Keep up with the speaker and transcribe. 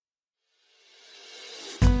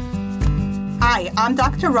Hi, I'm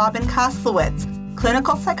Dr. Robin Koslowitz,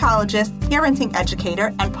 clinical psychologist, parenting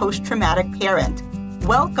educator, and post-traumatic parent.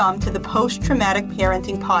 Welcome to the Post-Traumatic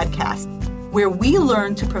Parenting Podcast, where we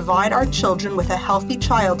learn to provide our children with a healthy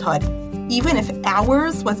childhood, even if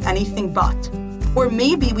ours was anything but. Or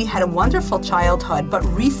maybe we had a wonderful childhood, but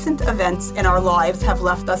recent events in our lives have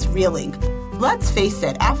left us reeling. Let's face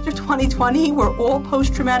it, after 2020, we're all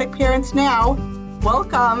post-traumatic parents now.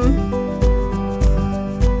 Welcome.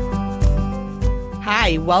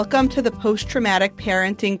 Hi, welcome to the Post-Traumatic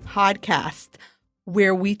Parenting Podcast,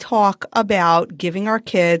 where we talk about giving our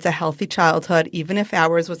kids a healthy childhood, even if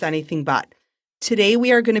ours was anything but. Today,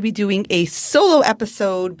 we are going to be doing a solo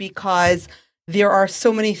episode because there are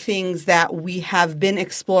so many things that we have been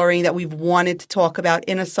exploring that we've wanted to talk about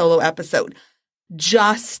in a solo episode.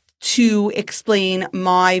 Just to explain,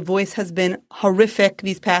 my voice has been horrific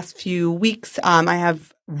these past few weeks. I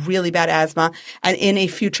have really bad asthma. And in a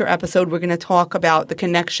future episode, we're going to talk about the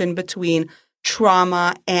connection between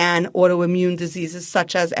trauma and autoimmune diseases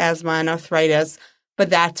such as asthma and arthritis. But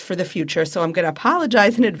that's for the future. So I'm going to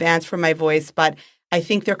apologize in advance for my voice. But I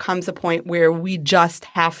think there comes a point where we just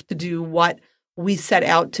have to do what we set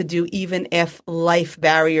out to do, even if life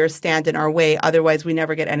barriers stand in our way. Otherwise, we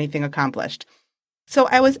never get anything accomplished. So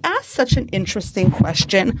I was asked such an interesting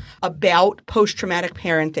question about post-traumatic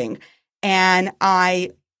parenting, and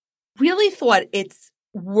I really thought it's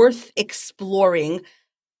worth exploring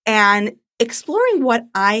what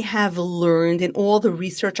I have learned in all the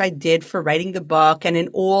research I did for writing the book and in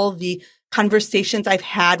all the conversations I've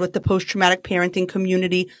had with the post-traumatic parenting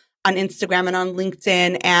community on Instagram and on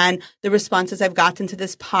LinkedIn and the responses I've gotten to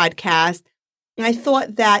this podcast. And I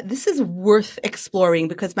thought that this is worth exploring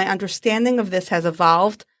because my understanding of this has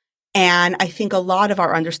evolved, and I think a lot of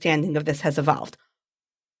our understanding of this has evolved.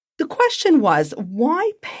 The question was,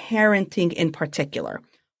 why parenting in particular?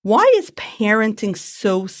 Why is parenting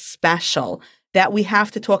so special that we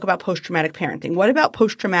have to talk about post-traumatic parenting? What about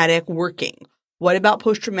post-traumatic working? What about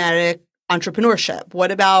post-traumatic entrepreneurship? What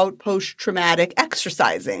about post-traumatic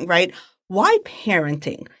exercising, right? Why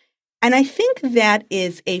parenting? And I think that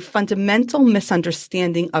is a fundamental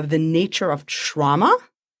misunderstanding of the nature of trauma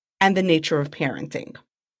and the nature of parenting.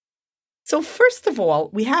 So first of all,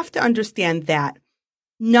 we have to understand that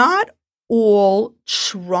not all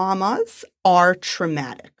traumas are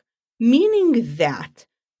traumatic, meaning that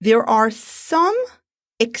there are some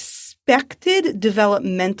expected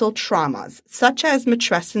developmental traumas, such as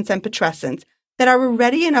matrescence and putrescence, that are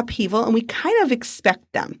already in upheaval and we kind of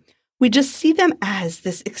expect them. We just see them as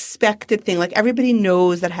this expected thing. Like everybody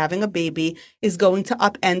knows that having a baby is going to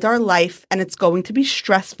upend our life and it's going to be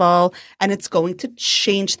stressful and it's going to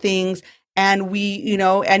change things. And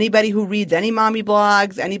anybody who reads any mommy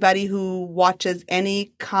blogs, anybody who watches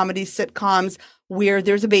any comedy sitcoms where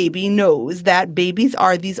there's a baby knows that babies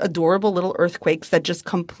are these adorable little earthquakes that just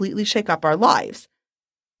completely shake up our lives.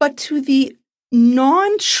 But to the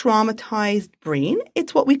non-traumatized brain,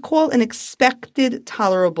 it's what we call an expected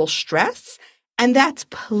tolerable stress, and that's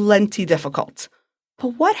plenty difficult.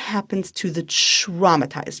 But what happens to the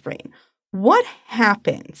traumatized brain? What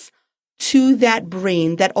happens to that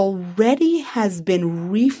brain that already has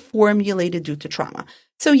been reformulated due to trauma?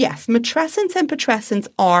 So yes, matrescence and putrescence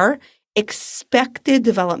are expected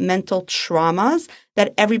developmental traumas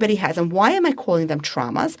that everybody has. And why am I calling them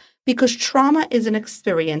traumas? Because trauma is an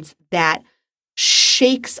experience that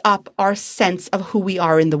shakes up our sense of who we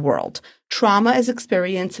are in the world. Trauma is an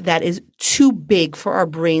experience that is too big for our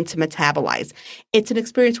brain to metabolize. It's an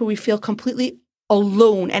experience where we feel completely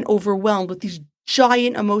alone and overwhelmed with these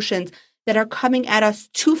giant emotions that are coming at us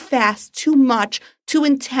too fast, too much, too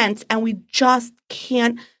intense, and we just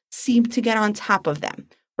can't seem to get on top of them,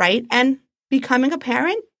 right? And becoming a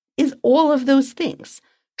parent is all of those things.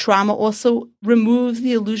 Trauma also removes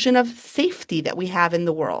the illusion of safety that we have in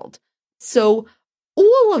the world. So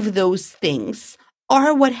all of those things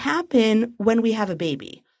are what happen when we have a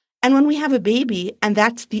baby. And when we have a baby, and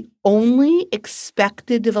that's the only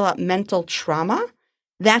expected developmental trauma,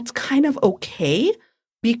 that's kind of okay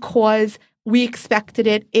because we expected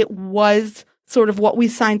it. It was sort of what we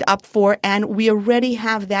signed up for, and we already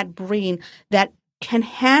have that brain that can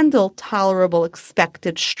handle tolerable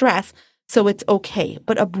expected stress, so it's okay.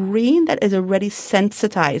 But a brain that is already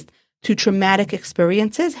sensitized to traumatic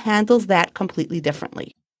experiences handles that completely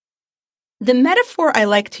differently. The metaphor I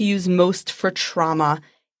like to use most for trauma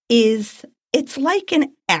is it's like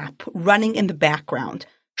an app running in the background.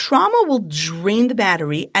 Trauma will drain the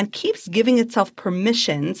battery and keeps giving itself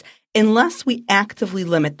permissions unless we actively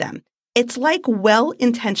limit them. It's like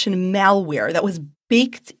well-intentioned malware that was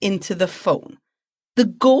baked into the phone. The The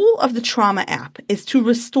goal of the trauma app is to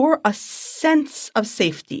restore a sense of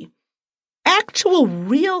safety. Actual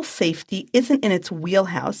real safety isn't in its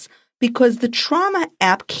wheelhouse because the trauma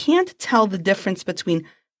app can't tell the difference between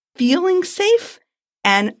feeling safe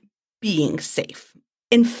and being safe.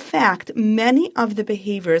 In fact, many of the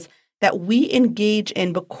behaviors that we engage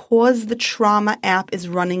in because the trauma app is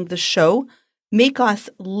running the show make us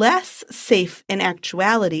less safe in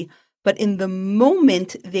actuality, but in the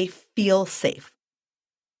moment they feel safe.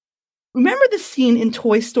 Remember the scene in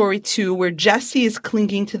Toy Story 2 where Jessie is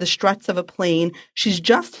clinging to the struts of a plane? She's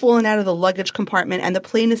just fallen out of the luggage compartment and the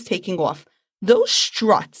plane is taking off. Those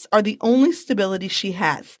struts are the only stability she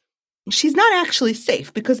has. She's not actually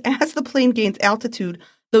safe because as the plane gains altitude,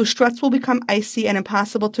 those struts will become icy and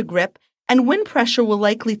impossible to grip, and wind pressure will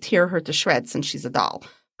likely tear her to shreds since she's a doll.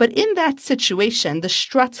 But in that situation, the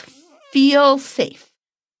struts feel safe.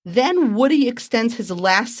 Then Woody extends his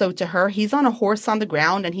lasso to her. He's on a horse on the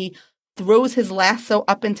ground and he throws his lasso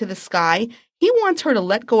up into the sky. He wants her to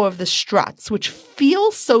let go of the struts, which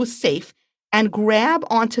feel so safe, and grab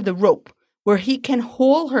onto the rope where he can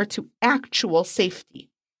haul her to actual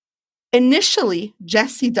safety. Initially,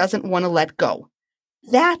 Jessie doesn't want to let go.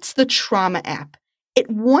 That's the trauma app.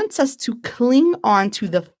 It wants us to cling on to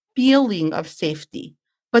the feeling of safety.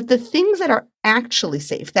 But the things that are actually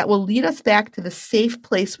safe, that will lead us back to the safe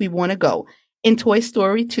place we want to go. In Toy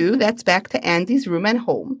Story 2, that's back to Andy's room and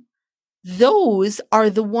home. Those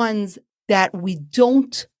are the ones that we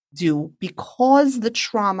don't do because the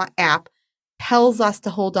trauma app tells us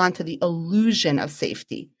to hold on to the illusion of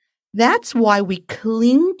safety. That's why we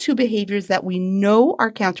cling to behaviors that we know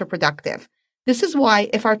are counterproductive. This is why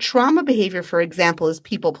if our trauma behavior, for example, is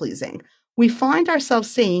people-pleasing, we find ourselves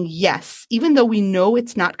saying yes, even though we know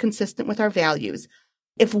it's not consistent with our values.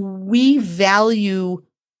 If we value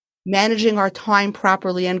managing our time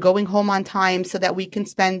properly and going home on time so that we can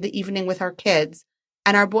spend the evening with our kids,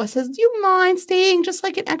 and our boss says, do you mind staying just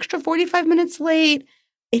like an extra 45 minutes late?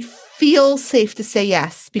 It feels safe to say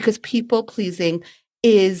yes because people-pleasing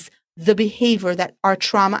is the behavior that our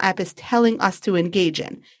trauma app is telling us to engage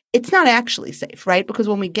in. It's not actually safe, right? Because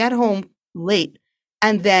when we get home late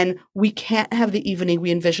and then we can't have the evening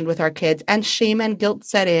we envisioned with our kids and shame and guilt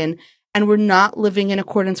set in and we're not living in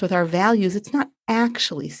accordance with our values, it's not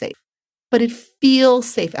actually safe, but it feels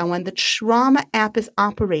safe. And when the trauma app is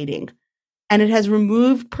operating and it has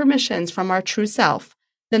removed permissions from our true self,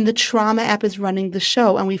 then the trauma app is running the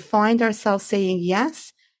show and we find ourselves saying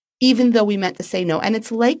yes, even though we meant to say no. And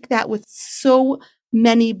it's like that with so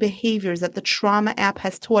many behaviors that the trauma app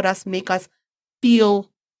has taught us make us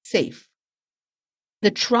feel safe.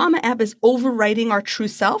 The trauma app is overriding our true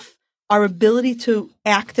self, our ability to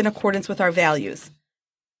act in accordance with our values.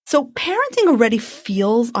 So parenting already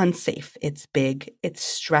feels unsafe. It's big, it's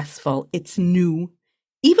stressful, it's new.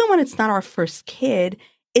 Even when it's not our first kid,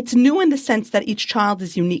 it's new in the sense that each child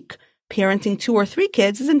is unique. Parenting 2 or 3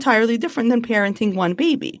 kids is entirely different than parenting 1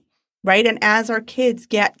 baby, right? And as our kids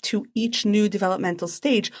get to each new developmental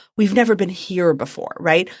stage, we've never been here before,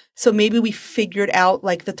 right? So maybe we figured out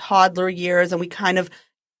like the toddler years and we kind of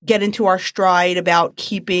get into our stride about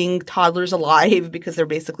keeping toddlers alive because they're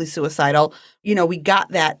basically suicidal. You know, we got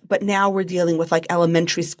that. But now we're dealing with like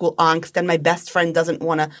elementary school angst and my best friend doesn't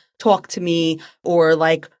want to talk to me, or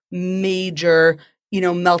like major,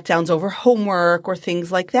 meltdowns over homework or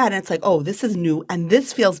things like that. And it's like, oh, this is new and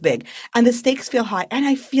this feels big and the stakes feel high and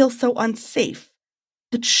I feel so unsafe.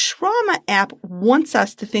 The trauma app wants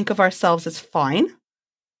us to think of ourselves as fine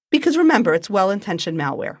because remember, it's well-intentioned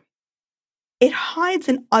malware. It hides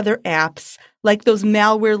in other apps, like those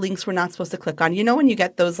malware links we're not supposed to click on. You know, when you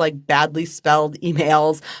get those like badly spelled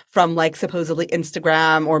emails from like supposedly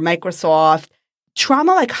Instagram or Microsoft,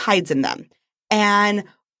 trauma like hides in them. And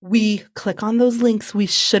we click on those links we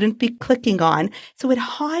shouldn't be clicking on. So it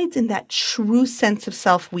hides in that true sense of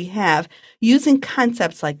self we have using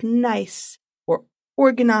concepts like nice or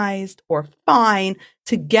organized or fine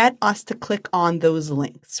to get us to click on those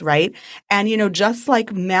links, right? And, just like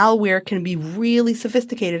malware can be really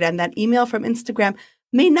sophisticated and that email from Instagram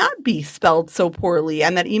may not be spelled so poorly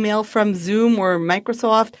and that email from Zoom or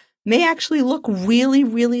Microsoft may actually look really,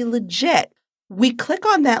 really legit. We click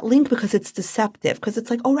on that link because it's deceptive, because it's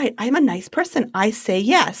like, oh, right, I'm a nice person. I say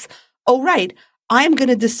yes. Oh, right, I'm going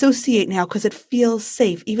to dissociate now because it feels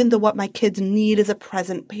safe, even though what my kids need is a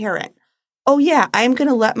present parent. Oh, yeah, I'm going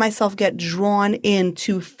to let myself get drawn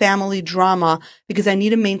into family drama because I need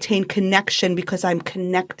to maintain connection because I'm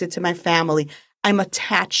connected to my family. I'm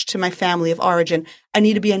attached to my family of origin. I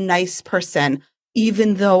need to be a nice person,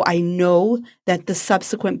 even though I know that the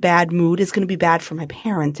subsequent bad mood is going to be bad for my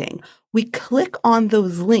parenting. We click on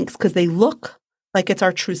those links because they look like it's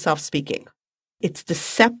our true self speaking. It's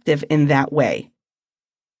deceptive in that way.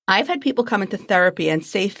 I've had people come into therapy and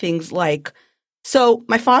say things like, so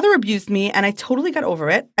my father abused me and I totally got over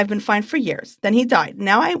it. I've been fine for years. Then he died.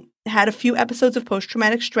 Now I had a few episodes of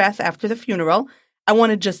post-traumatic stress after the funeral. I want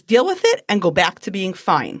to just deal with it and go back to being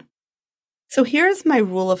fine. So here's my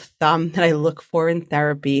rule of thumb that I look for in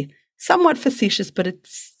therapy. Somewhat facetious, but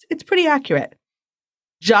it's pretty accurate.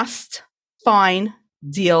 Just, fine,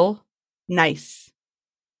 deal, nice.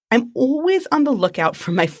 I'm always on the lookout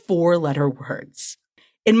for my 4-letter words.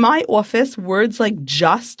 In my office, words like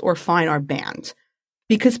just or fine are banned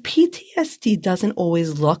because PTSD doesn't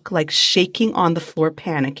always look like shaking on the floor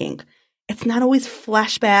panicking. It's not always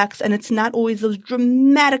flashbacks, and it's not always those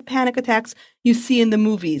dramatic panic attacks you see in the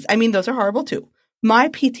movies. I mean, those are horrible too. My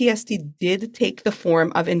PTSD did take the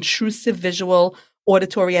form of intrusive visual,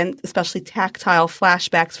 auditory, and especially tactile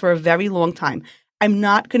flashbacks for a very long time. I'm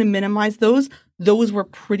not going to minimize those. Those were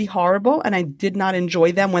pretty horrible, and I did not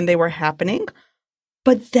enjoy them when they were happening.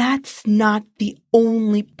 But that's not the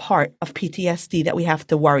only part of PTSD that we have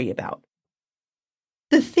to worry about.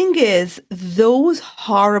 The thing is, those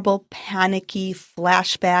horrible, panicky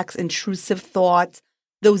flashbacks, intrusive thoughts,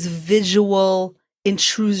 those visual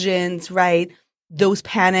intrusions, right? Those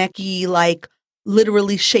panicky, like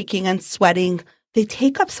literally shaking and sweating, they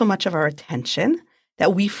take up so much of our attention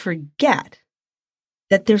that we forget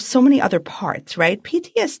that there's so many other parts, right?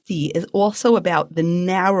 PTSD is also about the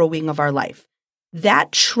narrowing of our life.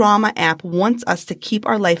 That trauma app wants us to keep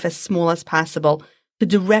our life as small as possible, to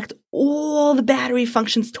direct all the battery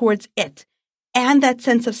functions towards it and that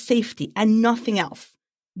sense of safety and nothing else.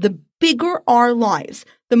 The bigger our lives,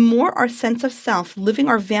 the more our sense of self, living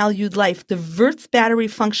our valued life, diverts battery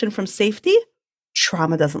function from safety.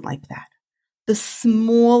 Trauma doesn't like that. The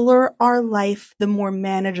smaller our life, the more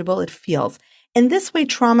manageable it feels. And this way,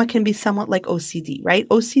 trauma can be somewhat like OCD, right?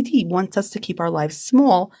 OCD wants us to keep our lives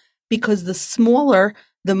small because the smaller,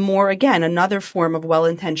 the more, again, another form of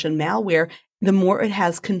well-intentioned malware, the more it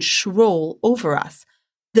has control over us.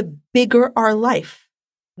 The bigger our life,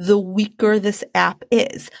 the weaker this app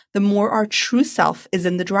is. The more our true self is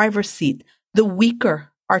in the driver's seat, the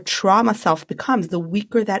weaker our trauma self becomes, the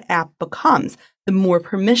weaker that app becomes, the more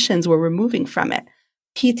permissions we're removing from it.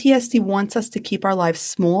 PTSD wants us to keep our lives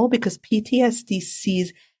small because PTSD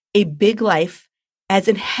sees a big life as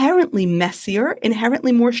inherently messier,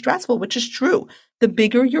 inherently more stressful, which is true. The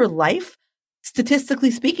bigger your life,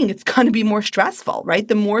 statistically speaking, it's going to be more stressful, right?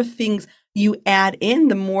 The more things you add in,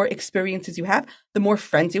 the more experiences you have, the more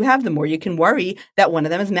friends you have, the more you can worry that one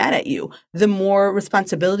of them is mad at you. The more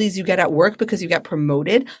responsibilities you get at work because you get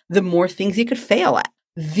promoted, the more things you could fail at.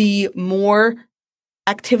 The more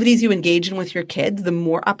activities you engage in with your kids, the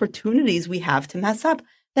more opportunities we have to mess up.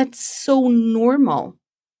 That's so normal.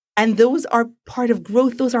 And those are part of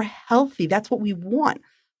growth. Those are healthy. That's what we want.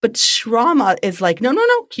 But trauma is like, no,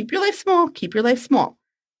 keep your life small. Keep your life small.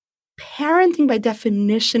 Parenting, by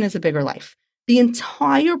definition, is a bigger life. The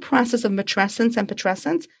entire process of matrescence and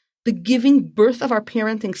putrescence, the giving birth of our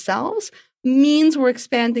parenting selves, means we're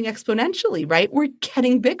expanding exponentially, right? We're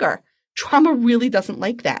getting bigger. Trauma really doesn't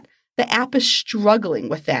like that. The app is struggling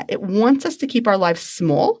with that. It wants us to keep our lives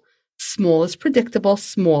small. Small is predictable.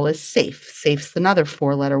 Small is safe. Safe's another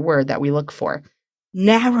 4-letter word that we look for.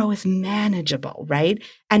 Narrow is manageable, right?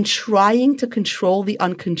 And trying to control the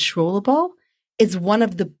uncontrollable is one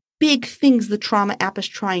of the big things the trauma app is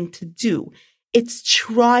trying to do. It's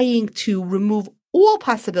trying to remove all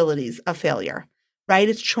possibilities of failure, right?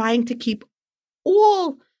 It's trying to keep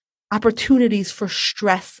all opportunities for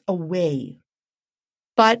stress away.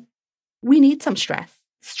 But we need some stress.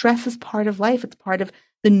 Stress is part of life. It's part of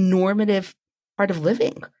the normative part of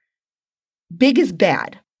living. Big is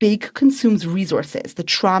bad. Big consumes resources. The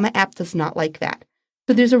trauma app does not like that.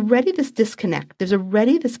 So there's already this disconnect. There's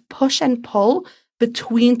already this push and pull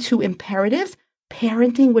between two imperatives.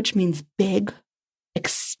 Parenting, which means big,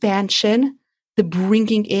 expansion, the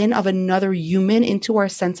bringing in of another human into our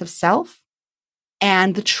sense of self,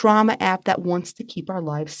 and the trauma app that wants to keep our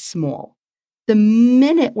lives small. The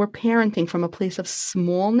minute we're parenting from a place of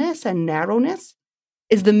smallness and narrowness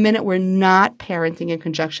is the minute we're not parenting in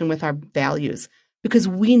conjunction with our values, because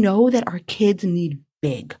we know that our kids need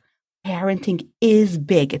big. Parenting is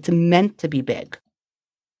big. It's meant to be big.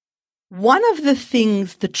 One of the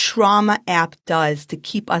things the trauma app does to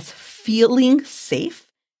keep us feeling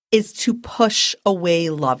safe is to push away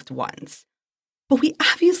loved ones. But we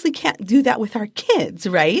obviously can't do that with our kids,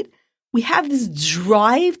 right? We have this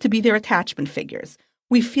drive to be their attachment figures.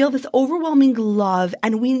 We feel this overwhelming love,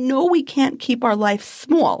 and we know we can't keep our life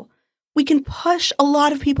small. We can push a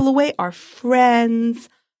lot of people away, our friends,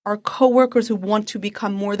 our coworkers who want to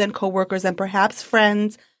become more than coworkers and perhaps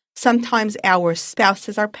friends, sometimes our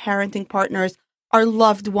spouses, our parenting partners, our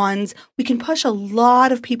loved ones. We can push a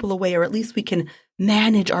lot of people away, or at least we can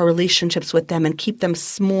manage our relationships with them and keep them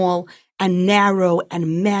small and narrow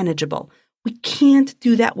and manageable. We can't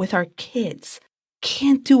do that with our kids.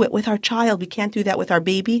 Can't do it with our child. We can't do that with our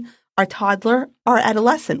baby, our toddler, our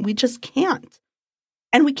adolescent. We just can't.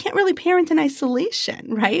 And we can't really parent in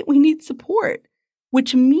isolation, right? We need support,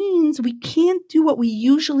 which means we can't do what we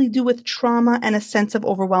usually do with trauma and a sense of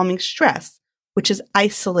overwhelming stress, which is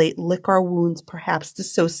isolate, lick our wounds, perhaps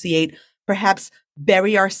dissociate, perhaps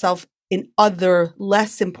bury ourselves in other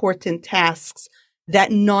less important tasks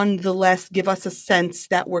that nonetheless give us a sense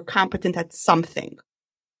that we're competent at something.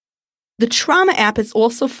 The trauma app is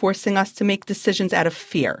also forcing us to make decisions out of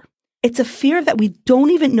fear. It's a fear that we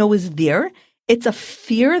don't even know is there. It's a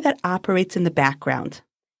fear that operates in the background.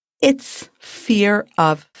 It's fear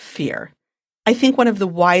of fear. I think one of the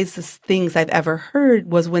wisest things I've ever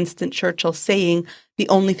heard was Winston Churchill saying, the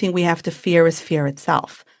only thing we have to fear is fear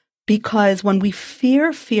itself. Because when we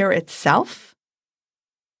fear fear itself,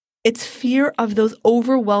 it's fear of those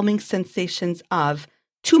overwhelming sensations of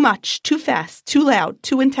too much, too fast, too loud,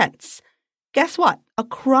 too intense. Guess what? A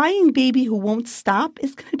crying baby who won't stop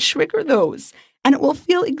is going to trigger those. And it will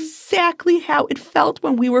feel exactly how it felt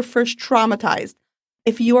when we were first traumatized.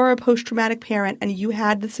 If you are a post-traumatic parent and you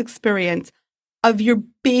had this experience of your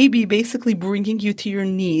baby basically bringing you to your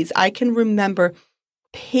knees, I can remember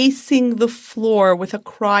pacing the floor with a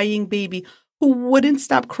crying baby who wouldn't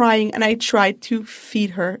stop crying, and I tried to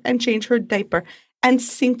feed her and change her diaper and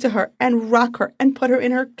sing to her and rock her and put her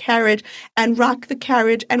in her carriage and rock the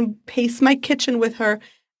carriage and pace my kitchen with her.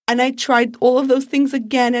 And I tried all of those things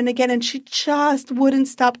again and again, and she just wouldn't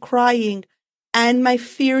stop crying. And my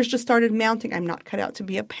fears just started mounting. I'm not cut out to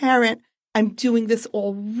be a parent. I'm doing this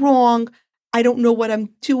all wrong. I don't know what I'm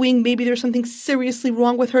doing. Maybe there's something seriously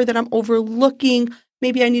wrong with her that I'm overlooking.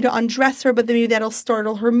 Maybe I need to undress her, but then maybe that'll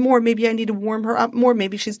startle her more. Maybe I need to warm her up more.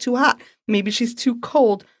 Maybe she's too hot. Maybe she's too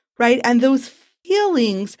cold, right? And those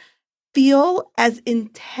feelings feel as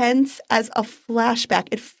intense as a flashback.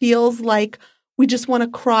 It feels like we just want to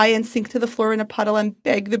cry and sink to the floor in a puddle and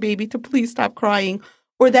beg the baby to please stop crying.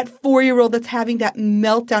 Or that 4-year-old that's having that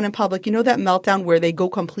meltdown in public. You know, that meltdown where they go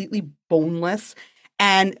completely boneless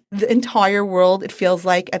and the entire world, it feels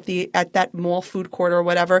like at that mall food court or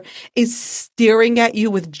whatever, is staring at you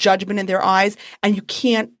with judgment in their eyes, and you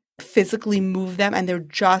can't physically move them, and they're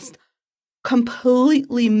just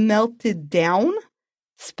completely melted down,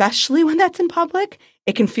 especially when that's in public.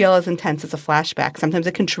 It can feel as intense as a flashback. Sometimes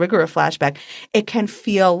it can trigger a flashback. It can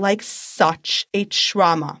feel like such a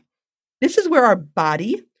trauma. This is where our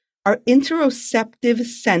body, our interoceptive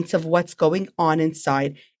sense of what's going on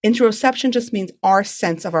inside. Interoception just means our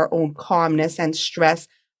sense of our own calmness and stress,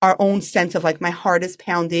 our own sense of like my heart is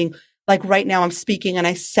pounding. Like right now I'm speaking and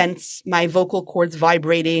I sense my vocal cords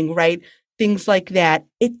vibrating, right? Things like that.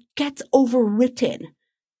 It gets overwritten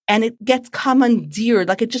and it gets commandeered.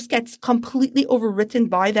 Like it just gets completely overwritten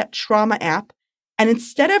by that trauma app. And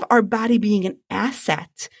instead of our body being an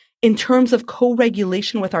asset in terms of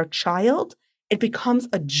co-regulation with our child, it becomes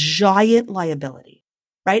a giant liability,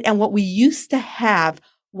 right? And what we used to have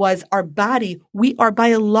was our body. We are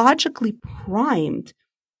biologically primed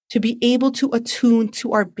to be able to attune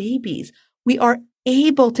to our babies. We are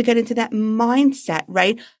able to get into that mindset,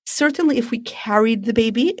 right? Certainly if we carried the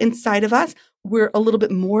baby inside of us, we're a little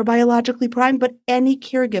bit more biologically primed, but any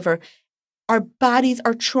caregiver, our bodies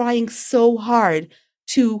are trying so hard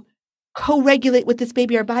to co-regulate with this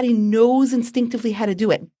baby. Our body knows instinctively how to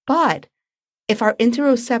do it. But if our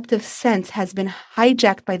interoceptive sense has been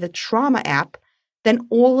hijacked by the trauma app, then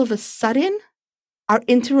all of a sudden, our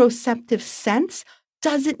interoceptive sense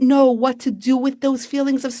doesn't know what to do with those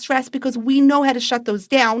feelings of stress because we know how to shut those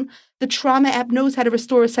down. The trauma app knows how to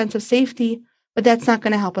restore a sense of safety, but that's not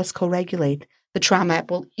going to help us co-regulate. The trauma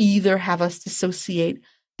app will either have us dissociate.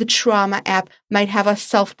 The trauma app might have us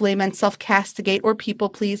self-blame and self-castigate or people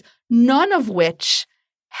please, none of which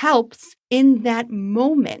helps in that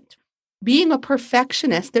moment. Being a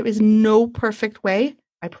perfectionist, there is no perfect way,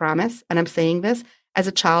 I promise, and I'm saying this as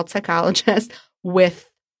a child psychologist with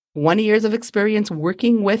 20 years of experience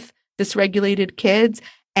working with dysregulated kids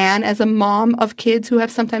and as a mom of kids who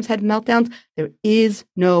have sometimes had meltdowns, there is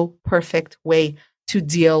no perfect way to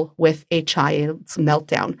deal with a child's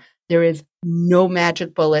meltdown. There is no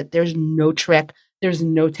magic bullet. There's no trick. There's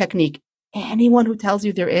no technique. Anyone who tells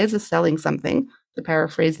you there is selling something, to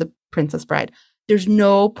paraphrase the Princess Bride. There's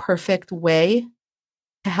no perfect way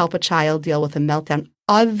to help a child deal with a meltdown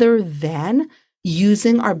other than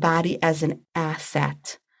using our body as an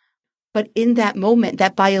asset. But in that moment,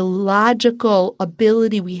 that biological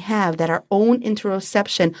ability we have, that our own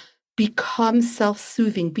interoception becomes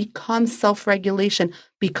self-soothing, becomes self-regulation,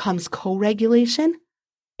 becomes co-regulation.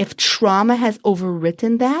 If trauma has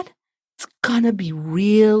overwritten that, it's going to be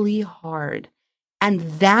really hard. And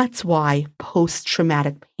that's why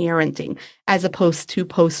post-traumatic parenting, as opposed to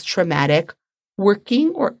post-traumatic working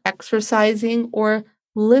or exercising or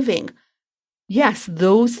living. Yes,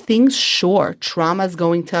 those things, sure, trauma is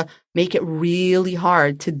going to make it really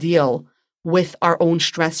hard to deal with our own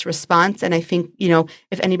stress response. And I think,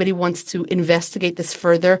 if anybody wants to investigate this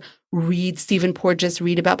further, read Stephen Porges,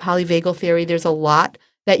 read about polyvagal theory. There's a lot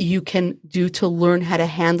that you can do to learn how to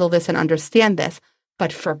handle this and understand this.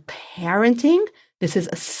 But for parenting, this is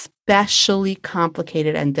especially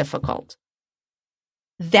complicated and difficult.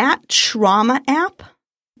 That trauma app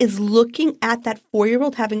is looking at that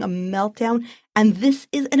 4-year-old having a meltdown, and this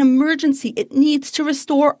is an emergency. It needs to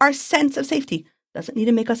restore our sense of safety. Doesn't need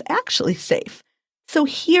to make us actually safe. So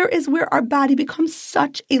here is where our body becomes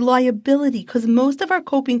such a liability, because most of our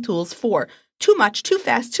coping tools for too much, too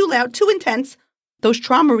fast, too loud, too intense, those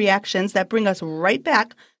trauma reactions that bring us right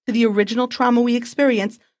back to the original trauma we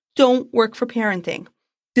experienced, don't work for parenting.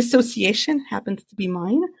 Dissociation happens to be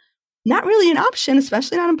mine. Not really an option,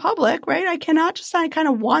 especially not in public, right? I cannot just kind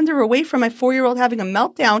of wander away from my 4-year-old having a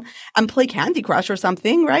meltdown and play Candy Crush or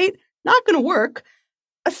something, right? Not going to work,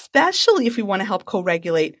 especially if we want to help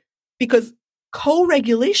co-regulate, because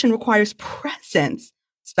co-regulation requires presence,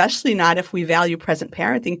 especially not if we value present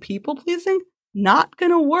parenting. People pleasing, not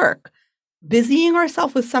going to work. Busying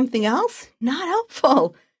ourselves with something else, not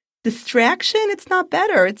helpful. Distraction, it's not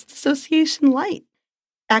better. It's dissociation light.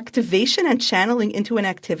 Activation and channeling into an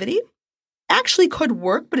activity actually could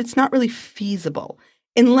work, but it's not really feasible.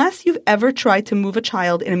 Unless you've ever tried to move a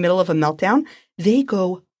child in the middle of a meltdown, they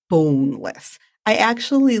go boneless. I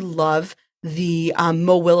actually love the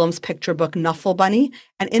Mo Willems picture book, Knuffle Bunny.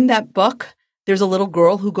 And in that book, there's a little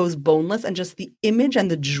girl who goes boneless, and just the image and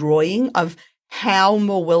the drawing of how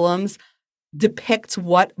Mo Willems depicts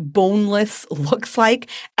what boneless looks like,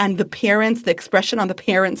 and the expression on the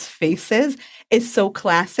parents' faces is so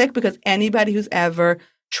classic, because anybody who's ever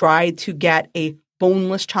tried to get a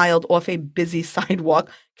boneless child off a busy sidewalk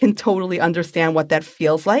can totally understand what that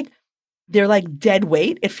feels like. They're like dead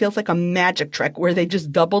weight. It feels like a magic trick where they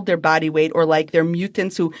just doubled their body weight, or like they're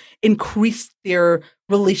mutants who increased their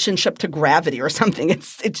relationship to gravity or something.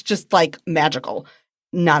 It's just like magical,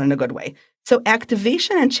 not in a good way. So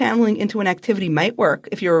activation and channeling into an activity might work.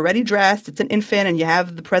 If you're already dressed, it's an infant, and you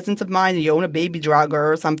have the presence of mind, and you own a baby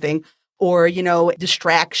jogger or something, or,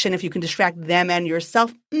 distraction, if you can distract them and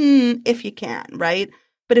yourself, if you can, right?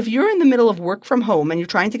 But if you're in the middle of work from home and you're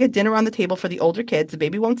trying to get dinner on the table for the older kids, the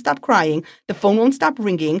baby won't stop crying, the phone won't stop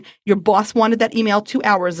ringing, your boss wanted that email 2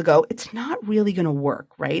 hours ago, it's not really going to work,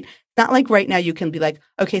 right? It's not like right now you can be like,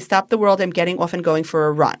 okay, stop the world, I'm getting off and going for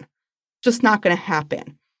a run. Just not going to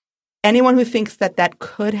happen. Anyone who thinks that that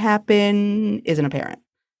could happen isn't a parent.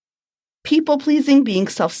 People-pleasing, being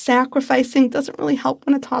self-sacrificing doesn't really help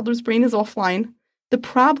when a toddler's brain is offline. The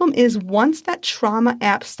problem is once that trauma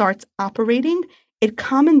app starts operating, it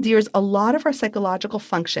commandeers a lot of our psychological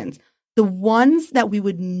functions, the ones that we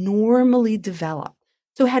would normally develop.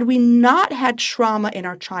 So had we not had trauma in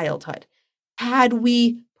our childhood, had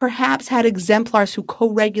we perhaps had exemplars who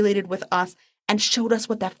co-regulated with us and showed us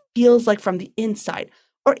what that feels like from the inside,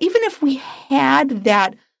 or even if we had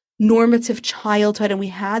that normative childhood and we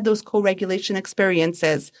had those co-regulation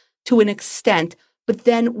experiences to an extent, but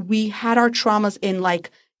then we had our traumas in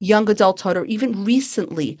like young adulthood or even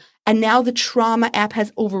recently, and now the trauma app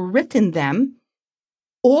has overwritten them,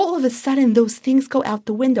 all of a sudden those things go out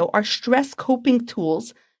the window. Our stress coping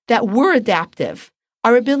tools that were adaptive,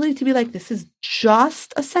 our ability to be like, this is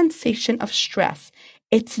just a sensation of stress.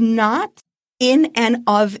 It's not in and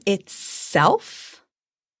of itself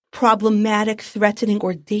problematic, threatening,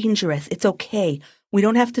 or dangerous. It's okay. We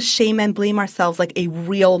don't have to shame and blame ourselves like a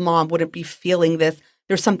real mom wouldn't be feeling this.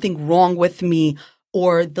 There's something wrong with me,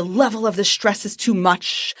 or the level of the stress is too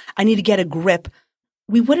much. I need to get a grip.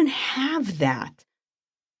 We wouldn't have that.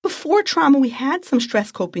 Before trauma, we had some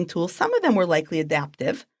stress coping tools. Some of them were likely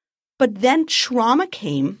adaptive, but then trauma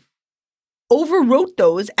came, overwrote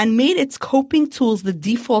those, and made its coping tools the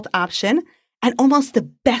default option and almost the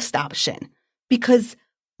best option, because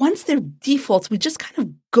once they're defaults, we just kind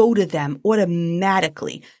of go to them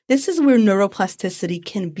automatically. This is where neuroplasticity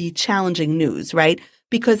can be challenging news, right?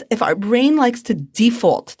 Because if our brain likes to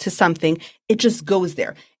default to something, it just goes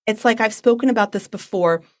there. It's like I've spoken about this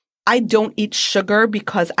before. I don't eat sugar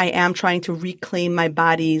because I am trying to reclaim my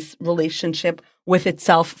body's relationship with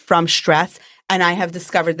itself from stress. And I have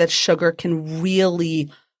discovered that sugar can really,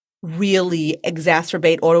 really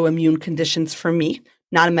exacerbate autoimmune conditions for me.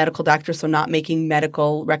 Not a medical doctor, so not making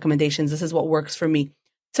medical recommendations. This is what works for me.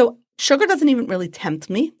 So sugar doesn't even really tempt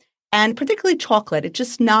me. And particularly chocolate, it's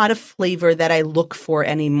just not a flavor that I look for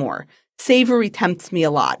anymore. Savory tempts me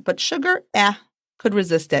a lot, but sugar, could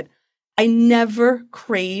resist it. I never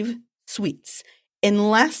crave sweets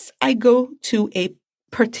unless I go to a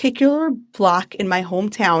particular block in my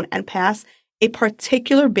hometown and pass a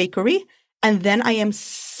particular bakery, and then I am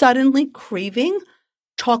suddenly craving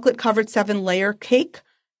chocolate-covered 7-layer cake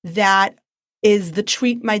that is the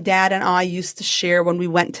treat my dad and I used to share when we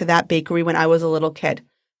went to that bakery when I was a little kid.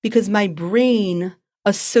 Because my brain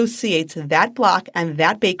associates that block and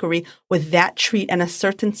that bakery with that treat and a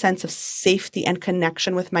certain sense of safety and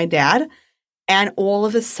connection with my dad. And all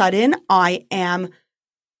of a sudden, I am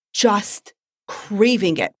just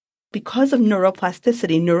craving it because of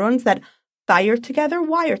neuroplasticity. Neurons that fire together,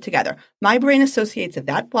 wire together. My brain associates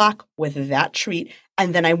that block with that treat,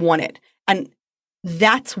 and then I want it. And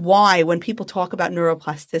that's why when people talk about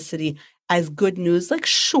neuroplasticity as good news, like,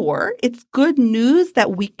 sure, it's good news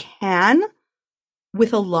that we can,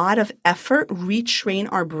 with a lot of effort,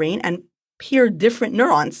 retrain our brain and pair different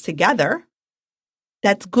neurons together.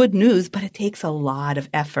 That's good news, but it takes a lot of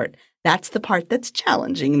effort. That's the part that's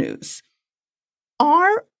challenging news.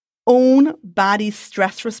 Our own body's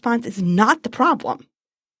stress response is not the problem.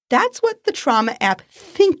 That's what the trauma app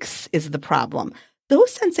thinks is the problem.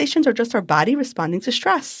 Those sensations are just our body responding to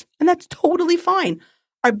stress, and that's totally fine.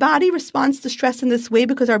 Our body responds to stress in this way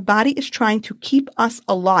because our body is trying to keep us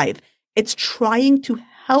alive. It's trying to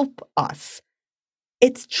help us.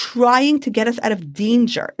 It's trying to get us out of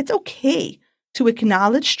danger. It's okay to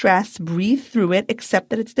acknowledge stress, breathe through it,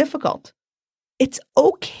 accept that it's difficult. It's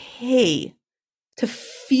okay to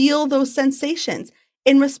feel those sensations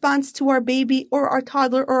in response to our baby or our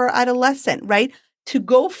toddler or our adolescent, right? To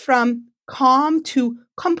go from calm to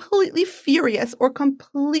completely furious or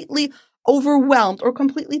completely overwhelmed or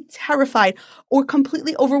completely terrified or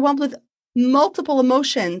completely overwhelmed with multiple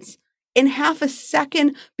emotions in half a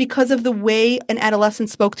second because of the way an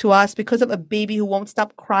adolescent spoke to us, because of a baby who won't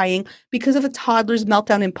stop crying, because of a toddler's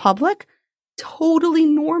meltdown in public, totally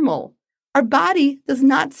normal. Our body does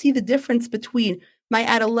not see the difference between my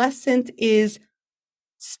adolescent is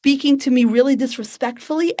speaking to me really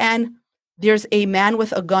disrespectfully and there's a man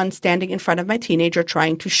with a gun standing in front of my teenager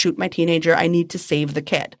trying to shoot my teenager. I need to save the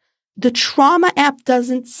kid. The trauma app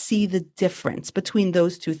doesn't see the difference between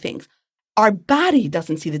those two things. Our body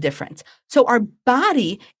doesn't see the difference. So our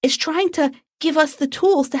body is trying to give us the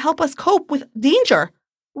tools to help us cope with danger,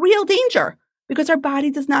 real danger, because our body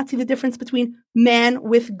does not see the difference between man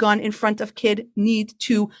with gun in front of kid need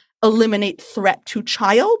to eliminate threat to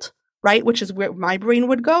child, right? Which is where my brain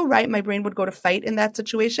would go, right? My brain would go to fight in that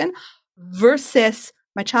situation versus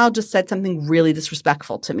my child just said something really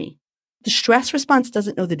disrespectful to me. The stress response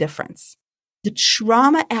doesn't know the difference. The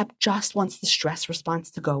trauma app just wants the stress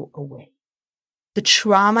response to go away. The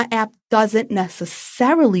trauma app doesn't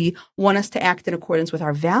necessarily want us to act in accordance with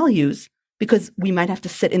our values because we might have to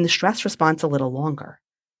sit in the stress response a little longer.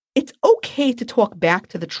 It's okay to talk back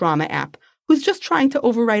to the trauma app who's just trying to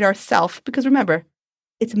override ourself because remember,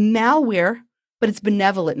 it's malware, but it's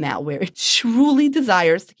benevolent malware. It truly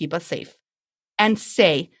desires to keep us safe and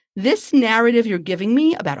say, this narrative you're giving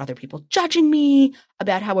me about other people judging me,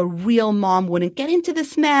 about how a real mom wouldn't get into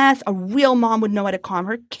this mess, a real mom would know how to calm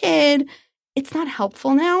her kid, it's not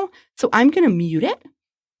helpful now, so I'm going to mute it.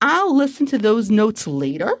 I'll listen to those notes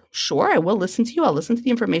later. Sure, I will listen to you. I'll listen to the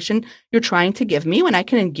information you're trying to give me when I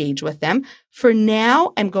can engage with them. For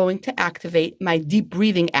now, I'm going to activate my deep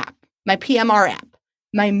breathing app, my PMR app,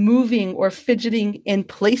 my moving or fidgeting in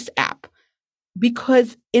place app.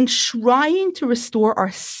 Because in trying to restore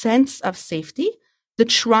our sense of safety, the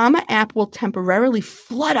trauma app will temporarily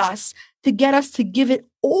flood us to get us to give it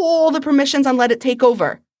all the permissions and let it take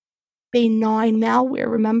over. Benign malware,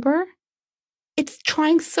 remember? It's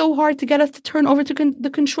trying so hard to get us to turn over to the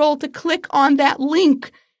control, to click on that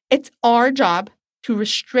link. It's our job to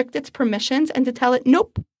restrict its permissions and to tell it,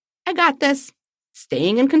 nope, I got this,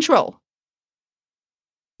 staying in control.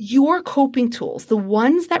 Your coping tools, the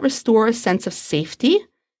ones that restore a sense of safety,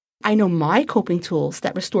 I know my coping tools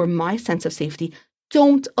that restore my sense of safety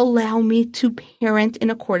don't allow me to parent in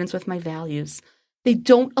accordance with my values. They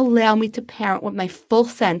don't allow me to parent with my full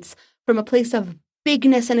sense from a place of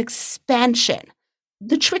bigness and expansion.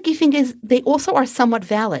 The tricky thing is they also are somewhat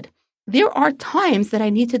valid. There are times that I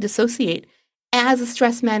need to dissociate as a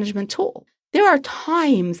stress management tool. There are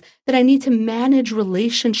times that I need to manage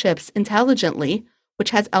relationships intelligently, which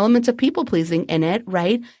has elements of people pleasing in it,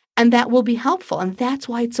 right? And that will be helpful. And that's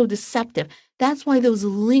why it's so deceptive. That's why those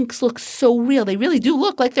links look so real. They really do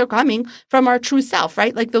look like they're coming from our true self,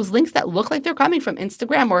 right? Like those links that look like they're coming from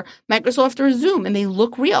Instagram or Microsoft or Zoom, and they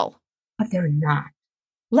look real, but they're not.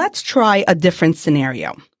 Let's try a different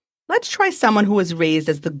scenario. Let's try someone who was raised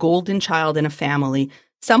as the golden child in a family,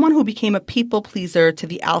 someone who became a people pleaser to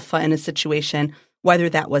the alpha in a situation, whether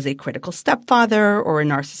that was a critical stepfather or a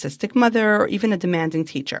narcissistic mother or even a demanding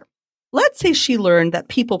teacher. Let's say she learned that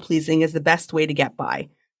people pleasing is the best way to get by.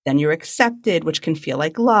 Then you're accepted, which can feel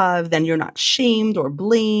like love. Then you're not shamed or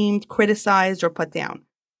blamed, criticized, or put down.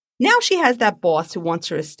 Now she has that boss who wants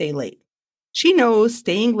her to stay late. She knows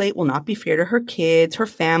staying late will not be fair to her kids, her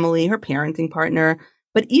family, her parenting partner.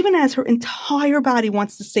 But even as her entire body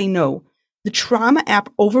wants to say no, the trauma app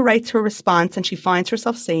overwrites her response and she finds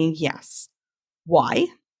herself saying yes. Why?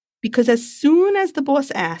 Because as soon as the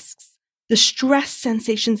boss asks, the stress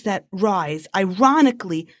sensations that rise,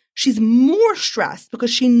 ironically, she's more stressed because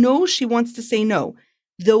she knows she wants to say no.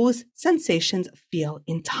 Those sensations feel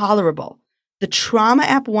intolerable. The trauma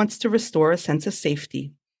app wants to restore a sense of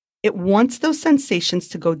safety. It wants those sensations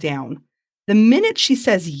to go down. The minute she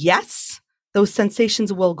says yes, those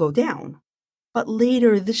sensations will go down. But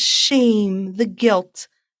later, the shame, the guilt,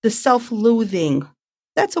 the self-loathing,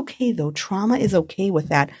 that's okay though. Trauma is okay with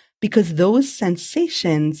that because those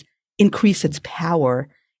sensations increase its power,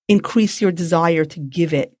 increase your desire to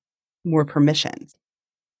give it more permissions.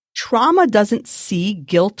 Trauma doesn't see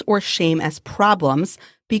guilt or shame as problems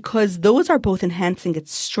because those are both enhancing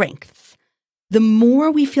its strengths. The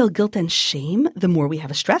more we feel guilt and shame, the more we have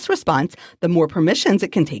a stress response, the more permissions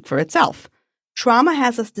it can take for itself. Trauma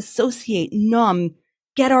has us dissociate, numb,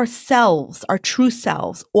 get ourselves, our true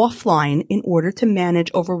selves, offline in order to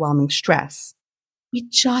manage overwhelming stress. We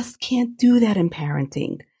just can't do that in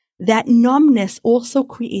parenting. That numbness also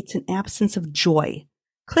creates an absence of joy.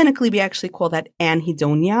 Clinically, we actually call that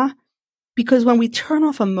anhedonia, because when we turn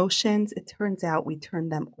off emotions, it turns out we turn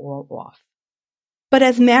them all off. But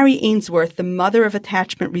as Mary Ainsworth, the mother of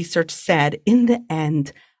attachment research, said, in the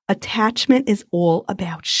end, attachment is all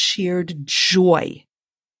about shared joy.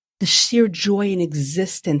 The sheer joy in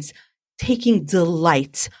existence, taking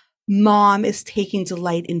delight. Mom is taking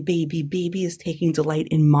delight in baby. Baby is taking delight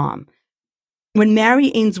in mom. When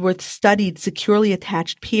Mary Ainsworth studied securely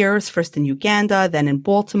attached peers, first in Uganda, then in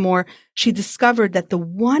Baltimore, she discovered that the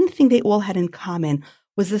one thing they all had in common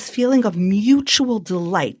was this feeling of mutual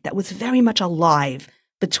delight that was very much alive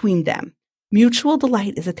between them. Mutual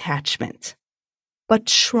delight is attachment. But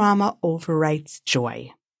trauma overwrites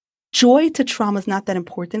joy. Joy to trauma is not that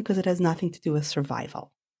important because it has nothing to do with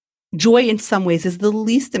survival. Joy in some ways is the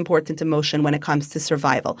least important emotion when it comes to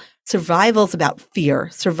survival. Survival is about fear.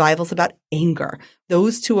 Survival is about anger.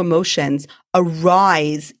 Those two emotions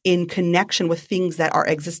arise in connection with things that are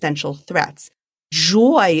existential threats.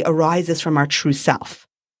 Joy arises from our true self.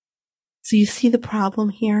 So you see the problem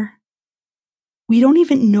here? We don't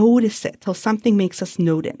even notice it till something makes us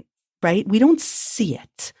notice, right? We don't see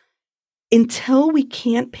it. Until we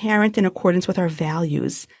can't parent in accordance with our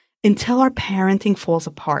values, until our parenting falls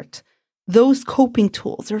apart. Those coping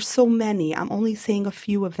tools, there are so many. I'm only saying a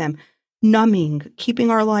few of them. Numbing,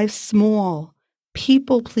 keeping our lives small,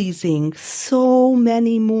 people-pleasing, so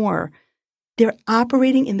many more. They're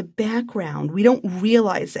operating in the background. We don't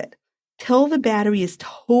realize it. Till the battery is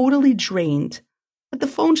totally drained. But the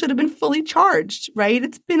phone should have been fully charged, right?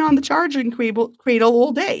 It's been on the charging cradle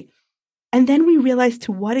all day. And then we realize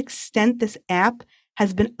to what extent this app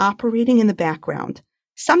has been operating in the background.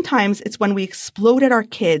 Sometimes it's when we explode at our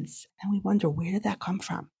kids and we wonder, where did that come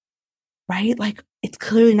from? Right? Like, it's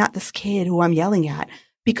clearly not this kid who I'm yelling at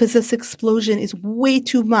because this explosion is way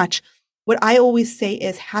too much. What I always say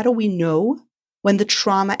is, how do we know when the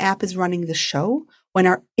trauma app is running the show? When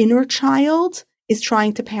our inner child is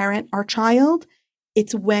trying to parent our child?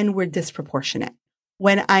 It's when we're disproportionate.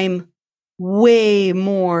 When I'm way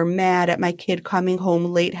more mad at my kid coming home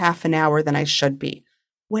late half an hour than I should be.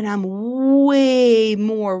 When I'm way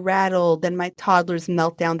more rattled than my toddler's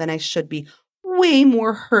meltdown than I should be. Way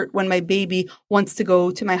more hurt when my baby wants to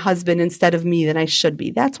go to my husband instead of me than I should be.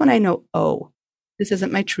 That's when I know, oh, this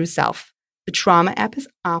isn't my true self. The trauma app is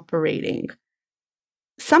operating.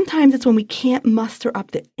 Sometimes it's when we can't muster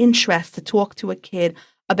up the interest to talk to a kid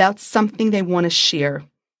about something they want to share.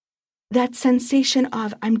 That sensation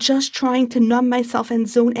of, I'm just trying to numb myself and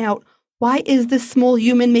zone out. Why is this small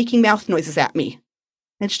human making mouth noises at me?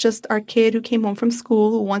 It's just our kid who came home from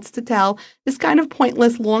school who wants to tell this kind of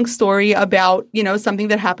pointless long story about, something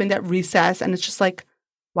that happened at recess. And it's just like,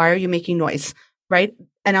 why are you making noise? Right?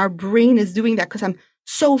 And our brain is doing that because I'm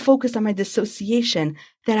so focused on my dissociation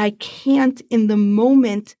that I can't in the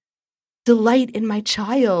moment delight in my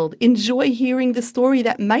child, enjoy hearing the story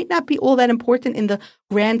that might not be all that important in the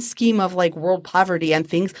grand scheme of like world poverty and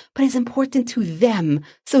things, but is important to them.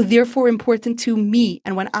 So therefore important to me.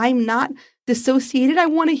 And when I'm not dissociated, I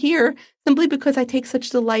want to hear simply because I take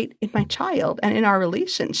such delight in my child and in our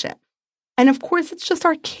relationship. And of course, it's just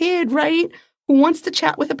our kid, right? Who wants to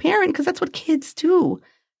chat with a parent because that's what kids do.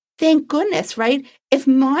 Thank goodness, right? If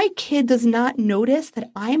my kid does not notice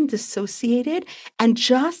that I'm dissociated and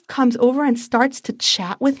just comes over and starts to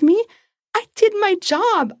chat with me, I did my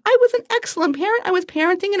job. I was an excellent parent. I was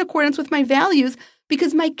parenting in accordance with my values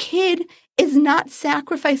because my kid is not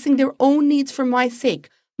sacrificing their own needs for my sake.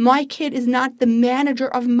 My kid is not the manager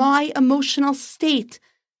of my emotional state.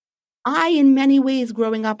 I, in many ways,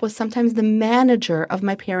 growing up, was sometimes the manager of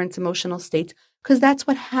my parents' emotional states because that's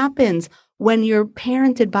what happens when you're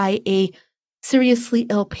parented by a seriously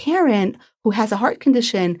ill parent who has a heart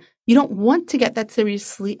condition. You don't want to get that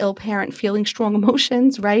seriously ill parent feeling strong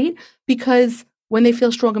emotions, right? Because when they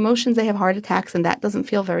feel strong emotions, they have heart attacks, and that doesn't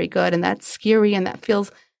feel very good, and that's scary, and that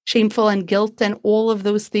feels shameful and guilt and all of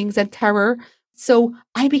those things and terror. So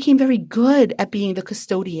I became very good at being the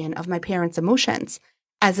custodian of my parents' emotions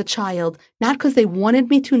as a child, not because they wanted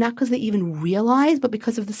me to, not because they even realized, but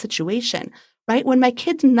because of the situation, right? When my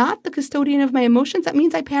kid's not the custodian of my emotions, that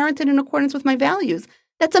means I parented in accordance with my values.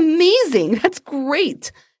 That's amazing. That's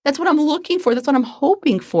great. That's what I'm looking for. That's what I'm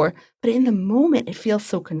hoping for. But in the moment, it feels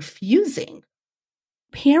so confusing.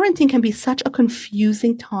 Parenting can be such a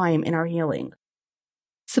confusing time in our healing.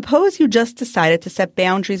 Suppose you just decided to set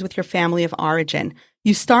boundaries with your family of origin.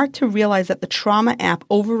 You start to realize that the trauma app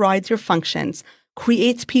overrides your functions,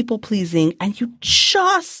 creates people-pleasing, and you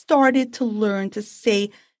just started to learn to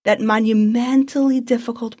say that monumentally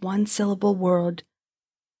difficult one-syllable word,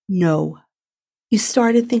 no. You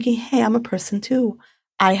started thinking, hey, I'm a person too.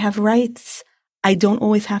 I have rights. I don't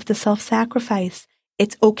always have to self-sacrifice.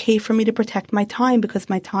 It's okay for me to protect my time because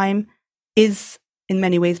my time is, in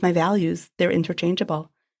many ways, my values. They're interchangeable.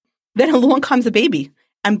 Then along comes a baby,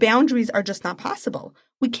 and boundaries are just not possible.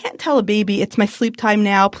 We can't tell a baby, it's my sleep time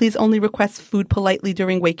now, please only request food politely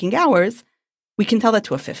during waking hours. We can tell that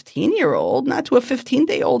to a 15-year-old, not to a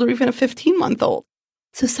 15-day-old or even a 15-month-old.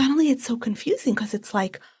 So suddenly it's so confusing because it's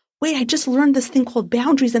like, wait, I just learned this thing called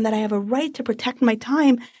boundaries and that I have a right to protect my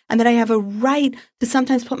time and that I have a right to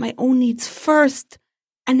sometimes put my own needs first.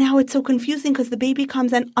 And now it's so confusing because the baby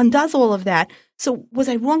comes and undoes all of that. So was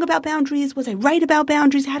I wrong about boundaries? Was I right about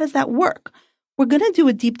boundaries? How does that work? We're going to do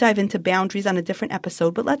a deep dive into boundaries on a different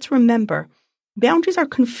episode, but let's remember, boundaries are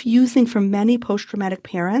confusing for many post-traumatic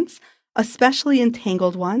parents, especially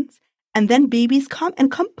entangled ones. And then babies come and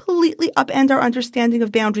completely upend our understanding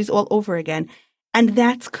of boundaries all over again. And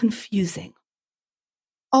that's confusing.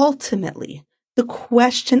 Ultimately, the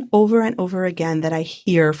question over and over again that I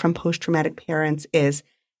hear from post-traumatic parents is,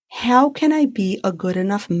 how can I be a good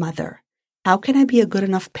enough mother? How can I be a good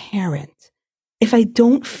enough parent if I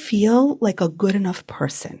don't feel like a good enough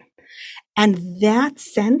person? And that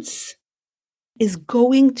sense is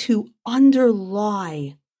going to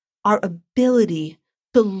underlie our ability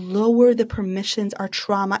to lower the permissions our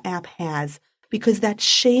trauma app has, because that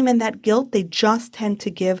shame and that guilt, they just tend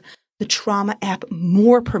to give the trauma app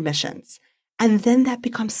more permissions. And then that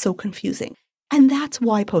becomes so confusing. And that's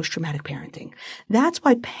why post-traumatic parenting, that's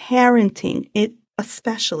why parenting, it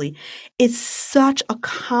especially, is such a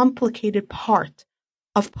complicated part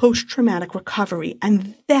of post-traumatic recovery.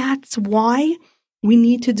 And that's why we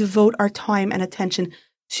need to devote our time and attention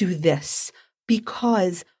to this.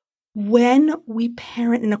 Because when we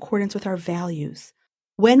parent in accordance with our values,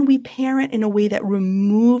 when we parent in a way that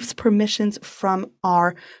removes permissions from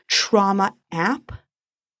our trauma app,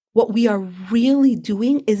 what we are really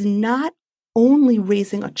doing is not only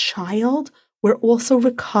raising a child, we're also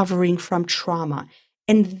recovering from trauma.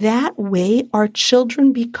 And that way, our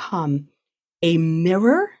children become a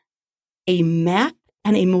mirror, a map,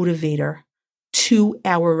 and a motivator to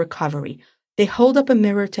our recovery. They hold up a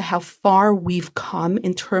mirror to how far we've come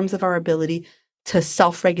in terms of our ability to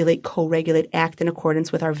self-regulate, co-regulate, act in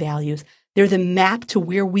accordance with our values. They're the map to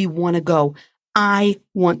where we want to go. I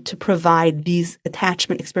want to provide these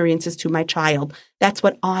attachment experiences to my child. That's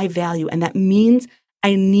what I value. And that means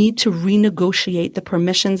I need to renegotiate the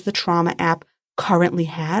permissions the trauma app currently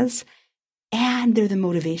has. And they're the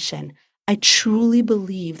motivation. I truly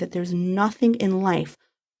believe that there's nothing in life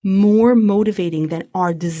more motivating than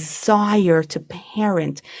our desire to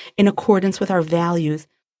parent in accordance with our values.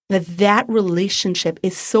 That relationship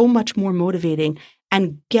is so much more motivating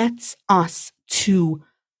and gets us to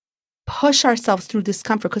push ourselves through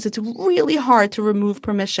discomfort, because it's really hard to remove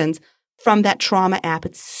permissions from that trauma app.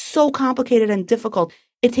 It's so complicated and difficult.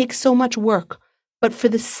 It takes so much work. But for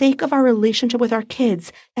the sake of our relationship with our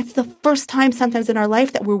kids, that's the first time sometimes in our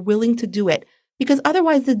life that we're willing to do it. Because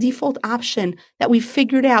otherwise, the default option that we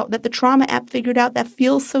figured out, that the trauma app figured out that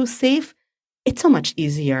feels so safe, it's so much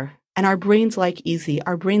easier. And our brains like easy.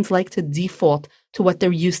 Our brains like to default to what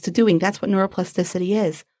they're used to doing. That's what neuroplasticity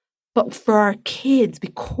is. But for our kids,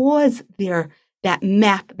 because they're that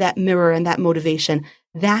map, that mirror, and that motivation,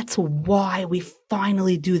 that's why we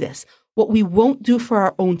finally do this. What we won't do for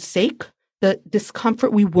our own sake, the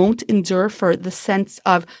discomfort we won't endure for the sense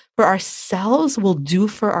of for ourselves, we'll do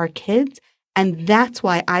for our kids. And that's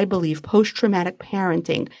why I believe post-traumatic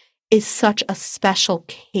parenting is such a special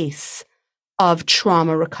case of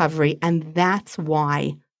trauma recovery. And that's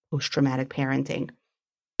why post-traumatic parenting.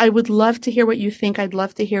 I would love to hear what you think. I'd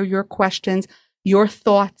love to hear your questions, your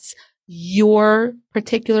thoughts, your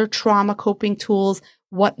particular trauma coping tools,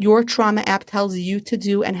 what your trauma app tells you to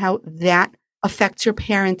do and how that affects your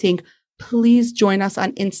parenting. Please join us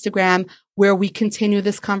on Instagram where we continue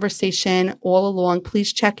this conversation all along.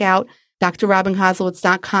 Please check out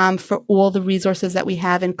drrobinhoslowitz.com for all the resources that we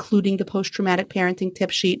have, including the post-traumatic parenting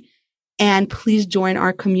tip sheet. And please join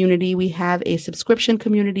our community. We have a subscription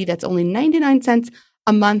community that's only 99 cents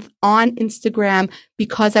a month on Instagram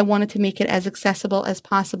because I wanted to make it as accessible as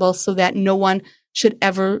possible so that no one should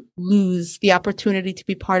ever lose the opportunity to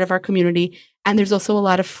be part of our community. And there's also a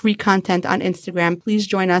lot of free content on Instagram. Please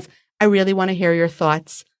join us. I really want to hear your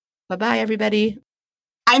thoughts. Bye-bye, everybody.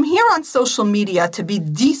 I'm here on social media to be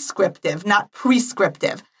descriptive, not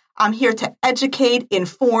prescriptive. I'm here to educate,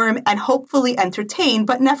 inform, and hopefully entertain,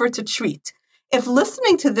 but never to treat. If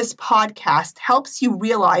listening to this podcast helps you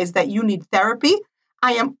realize that you need therapy,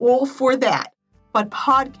 I am all for that. But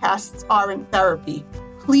podcasts aren't therapy.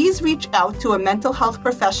 Please reach out to a mental health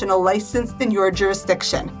professional licensed in your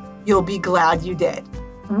jurisdiction. You'll be glad you did.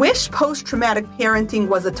 Wish post-traumatic parenting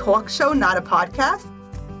was a talk show, not a podcast?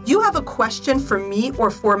 You have a question for me or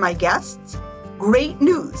for my guests? Great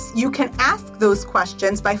news. You can ask those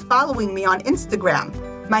questions by following me on Instagram.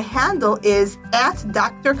 My handle is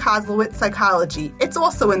 @DrKoslowitz It's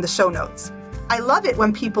also in the show notes. I love it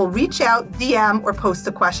when people reach out, DM, or post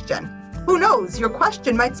a question. Who knows, your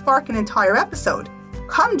question might spark an entire episode.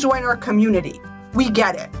 Come join our community. We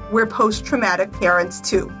get it. We're post-traumatic parents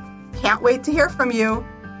too. Can't wait to hear from you.